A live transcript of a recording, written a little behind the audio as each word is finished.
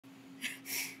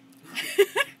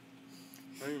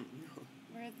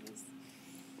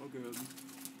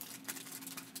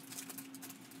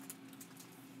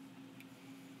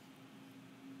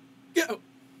good. Go!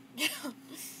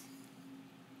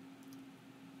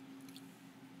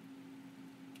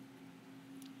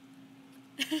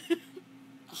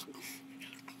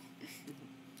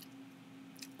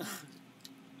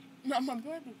 Not my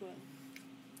baby one.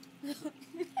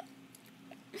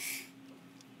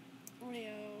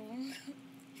 Leo.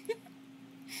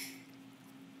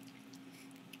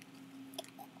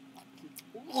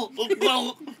 You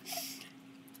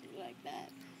like that?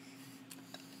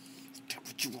 That's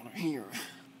what you want to hear.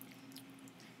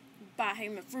 Buy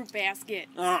him a fruit basket.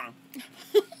 Huh?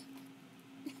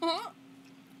 Huh?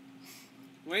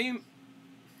 Why are you...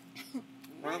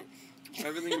 Well,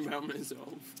 everything about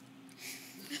myself.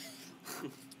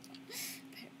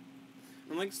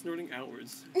 I'm like snorting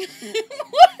outwards.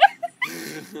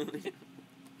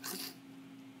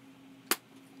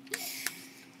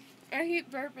 I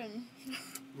keep burping.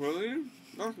 Really?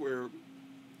 That's weird.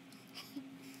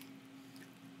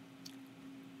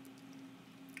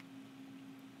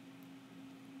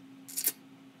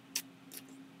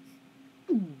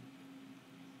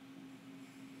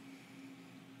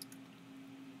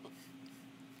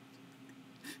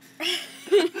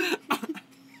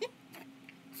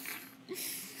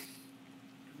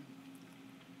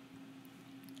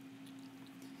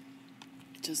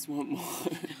 Just want more.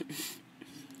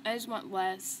 I just want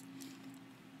less.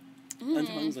 My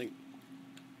tongue's like...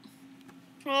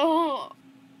 Oh.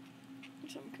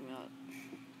 Something come out.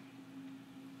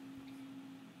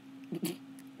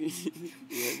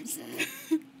 Ribs.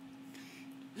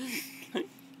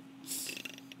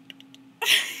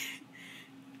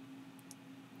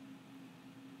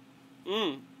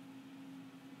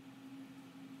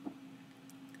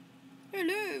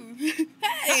 Hello.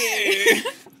 Hey!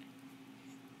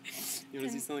 You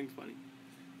want to see something funny?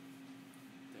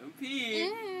 Don't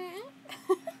pee.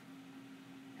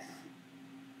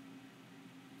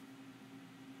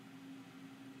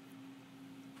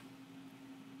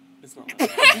 It's not like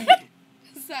that.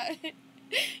 Is that it?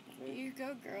 You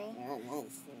go, girl.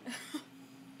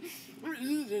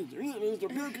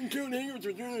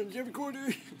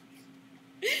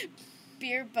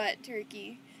 Beer butt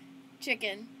turkey.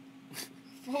 Chicken.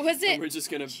 What was And it? we're just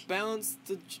gonna bounce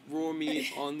the raw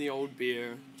meat on the old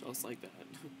beer, just like that.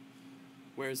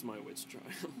 Where's my witch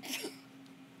trial?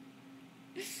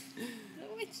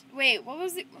 Wait, what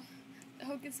was it?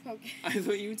 Hocus Pocus. I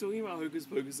thought you were talking about Hocus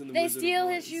Pocus and the They Wizard of steal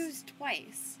Oz. his shoes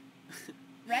twice.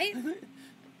 Right?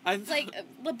 I It's like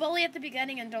the bully at the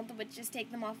beginning, and don't the witches take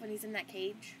them off when he's in that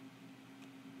cage?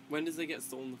 When does they get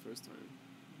stolen the first time?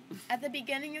 At the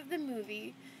beginning of the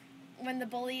movie, when the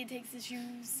bully takes his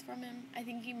shoes from him, I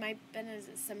think he might have been in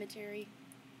a cemetery.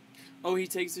 Oh, he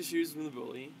takes the shoes from the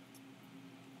bully.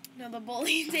 No, the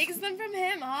bully takes them from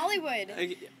him. Hollywood.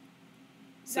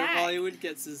 So Zach. Hollywood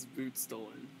gets his boots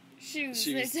stolen. Shoes.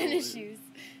 Shoes They're in his stolen.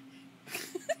 shoes.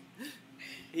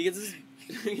 He gets his...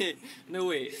 Okay, no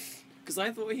wait. Because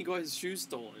I thought he got his shoes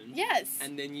stolen. Yes.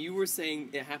 And then you were saying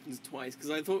it happens twice.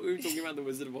 Because I thought we were talking about the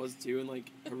Wizard of Oz too and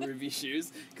like Haruvi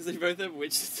shoes. Because they both have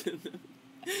witches in them.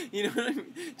 You know what I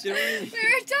mean? Do you know what I mean? We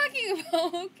were talking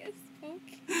about Hocus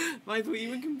Pocus. I thought you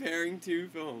were comparing two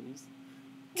films.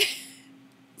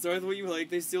 So I thought you were like,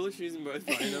 they steal the shoes in both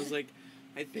fine. And I was like,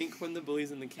 I think when the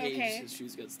bully's in the cage, Okay. his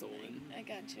shoes get stolen. I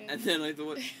got you. And then I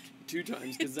thought two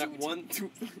times, because that one...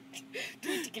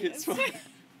 It's fine.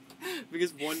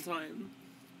 Because one time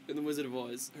in The Wizard of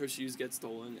Oz, her shoes get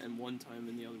stolen, and one time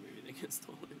in the other movie they get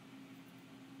stolen.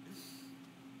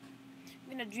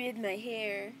 I'm gonna dread my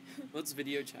hair Let's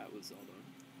video chat with Zelda.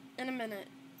 in a minute.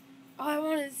 Oh, I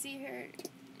want to see her.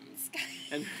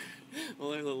 And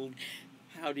all our little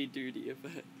howdy-doody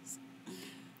effects.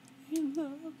 He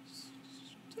loves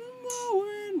to know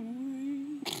when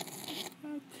we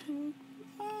cook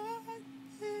my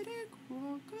little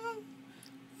crocker,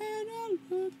 and I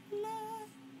look like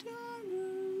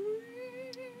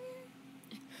Donnery.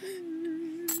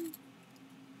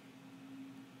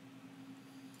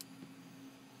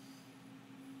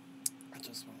 I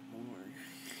just want more.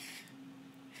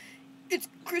 It's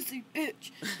Chrissy,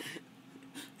 bitch.